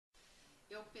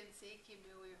Eu pensei que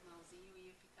meu irmãozinho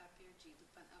ia ficar perdido.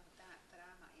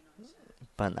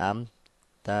 Panam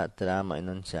ta trama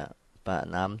inuncha.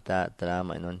 Panam ta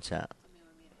trama inuncha.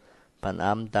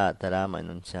 Panam ta trama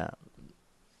inuncha.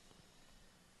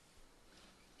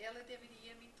 Ela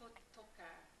deveria me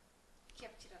tocar.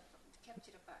 Kep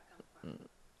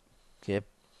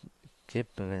Kep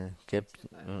kep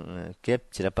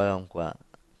kep tiraparam qua.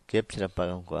 Kep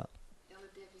tiraparam qua. Ela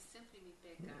deve sempre me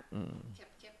pegar.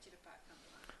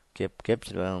 Kep Kep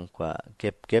tiraparam qua.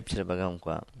 Kep tiraparam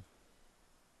qua.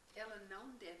 Ela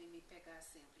não deve me pegar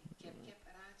sempre. Kep Kep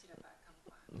raj tiraparam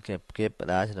qua. Kep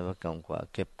raj tiraparam qua.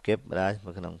 Kep raj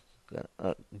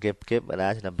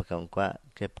tiraparam qua.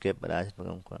 Kep raj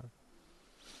tiraparam qua.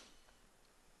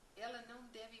 Ela não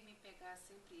deve me pegar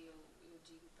sempre, eu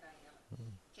digo pra ela.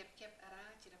 Kep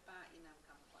ará inam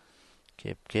kamkwa.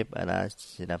 Kep raj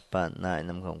tirapa na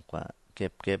inam kam qua.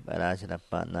 Kep raj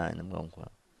tirapa na inam kam qua.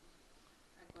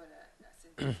 Agora a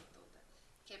sentença toda.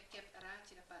 Kep ará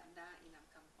na inam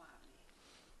kamkwa.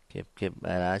 Kep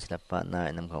raj tirapa na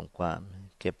inam kam qua.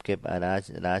 Kep raj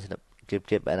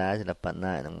tirapa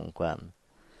na inam kam qua.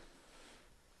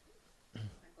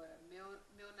 Agora,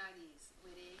 meu nariz,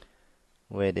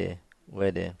 Wede.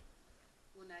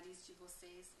 o nariz de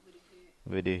vocês,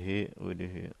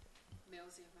 Wurihu.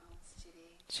 meus irmãos,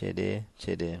 tirei.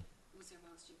 Chede. Os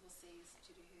irmãos de vocês,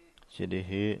 tirei.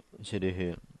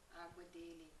 Chirihu. Água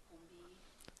dele,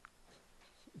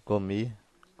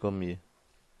 Comi.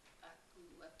 A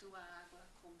tua água,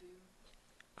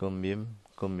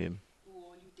 Comim. O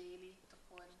olho dele,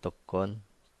 Tokon.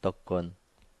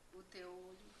 O teu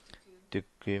olho,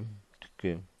 Tukum.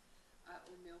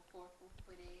 O meu corpo,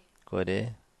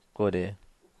 Kore.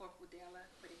 O corpo dela,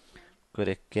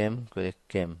 Korekem.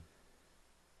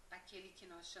 Aquele que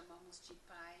nós chamamos de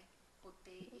pai,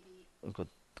 Kotere.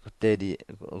 Kotere.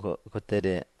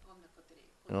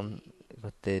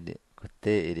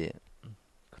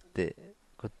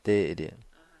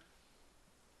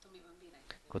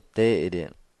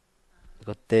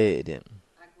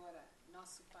 Agora,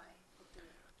 nosso pai,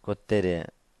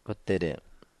 Kotere.